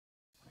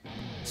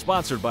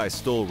Sponsored by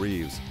Stoll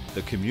Reeves,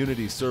 the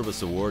Community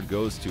Service Award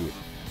goes to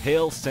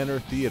Hale Center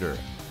Theater.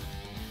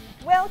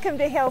 Welcome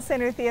to Hale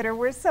Center Theater.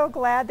 We're so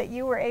glad that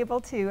you were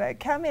able to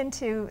come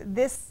into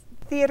this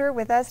theater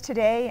with us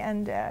today,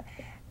 and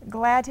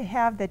glad to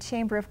have the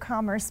Chamber of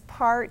Commerce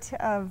part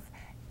of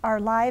our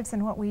lives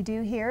and what we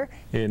do here.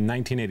 In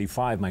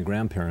 1985, my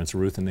grandparents,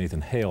 Ruth and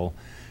Nathan Hale,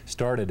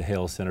 started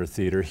Hale Center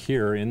Theater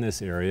here in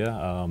this area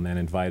and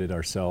invited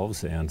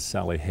ourselves and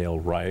Sally Hale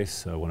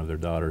Rice, one of their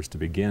daughters, to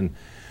begin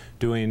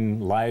doing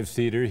live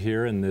theater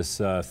here in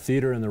this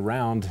theater in the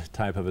round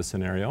type of a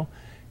scenario.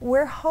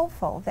 We're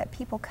hopeful that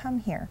people come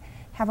here,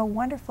 have a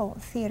wonderful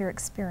theater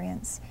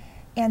experience,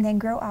 and then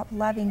grow up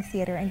loving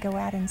theater and go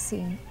out and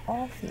see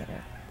all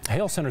theater.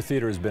 Hale Center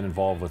Theater has been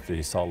involved with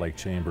the Salt Lake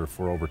Chamber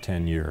for over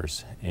 10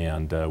 years,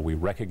 and we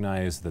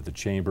recognize that the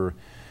Chamber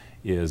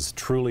is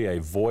truly a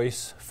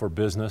voice for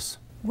business.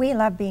 We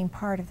love being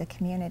part of the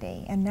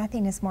community, and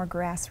nothing is more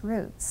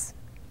grassroots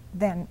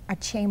than a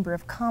Chamber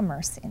of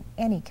Commerce in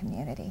any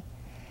community.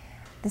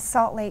 The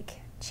Salt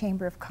Lake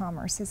Chamber of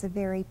Commerce is a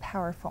very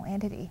powerful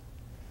entity.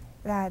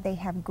 They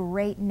have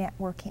great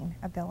networking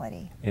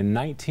ability. In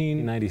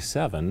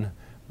 1997,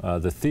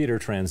 the theater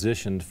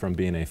transitioned from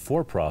being a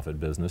for-profit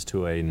business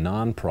to a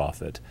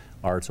non-profit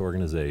arts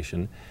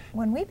organization.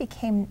 When we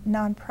became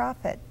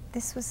non-profit,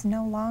 this was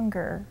no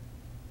longer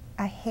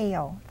a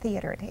Hale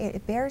Theater.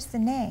 It bears the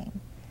name,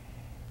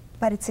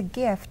 but it's a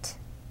gift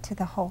to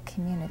the whole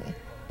community.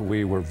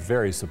 We were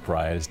very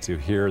surprised to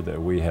hear that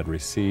we had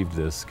received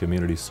this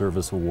Community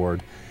Service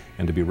Award,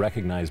 and to be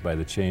recognized by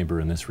the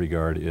Chamber in this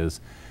regard is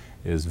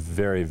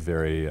very,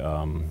 very,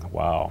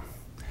 wow.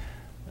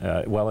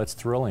 Well, it's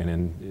thrilling.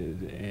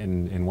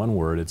 In one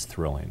word, it's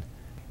thrilling.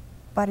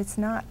 But it's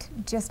not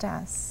just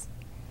us.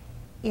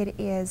 It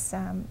is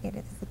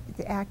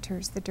the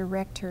actors, the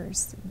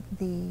directors,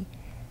 the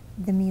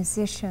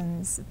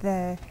musicians,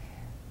 the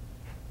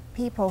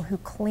people who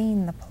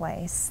clean the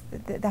place,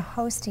 the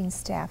hosting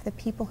staff, the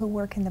people who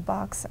work in the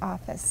box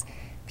office,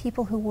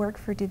 people who work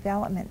for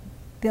development,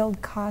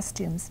 build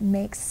costumes,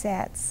 make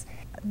sets.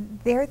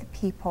 They're the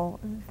people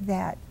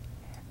that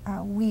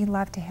we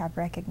love to have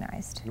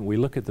recognized. We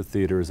look at the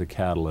theater as a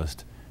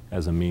catalyst,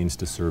 as a means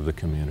to serve the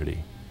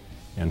community.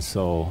 And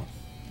so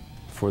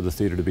for the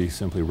theater to be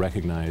simply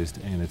recognized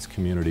in its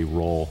community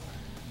role,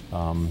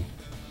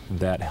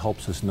 that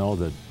helps us know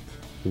that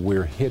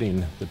we're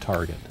hitting the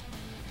target.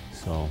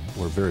 So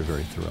we're very,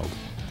 very thrilled.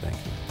 Thank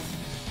you.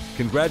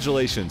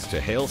 Congratulations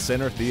to Hale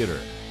Center Theater.